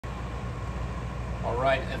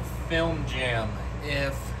Alright, and film jam.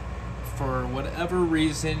 If for whatever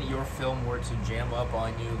reason your film were to jam up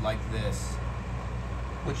on you like this,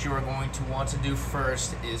 what you are going to want to do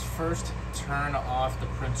first is turn off the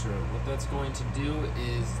printer. What that's going to do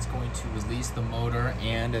is it's going to release the motor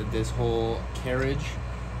and this whole carriage,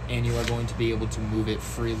 and you are going to be able to move it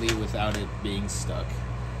freely without it being stuck.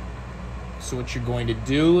 So what you're going to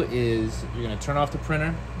do is you're going to turn off the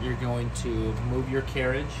printer, you're going to move your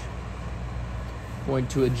carriage, going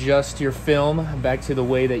to adjust your film back to the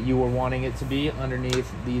way that you were wanting it to be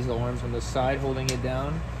underneath these arms on the side holding it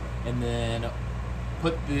down, and then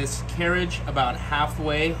put this carriage about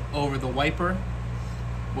halfway over the wiper.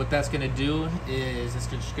 What that's going to do is it's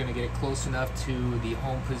just going to get it close enough to the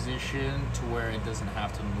home position to where it doesn't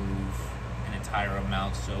have to move an entire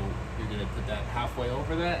amount. So you're going to put that halfway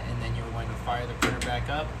over that, and then you're going to fire the printer back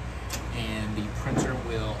up, and the printer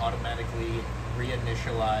will automatically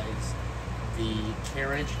reinitialize the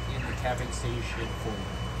carriage in the capping station forward.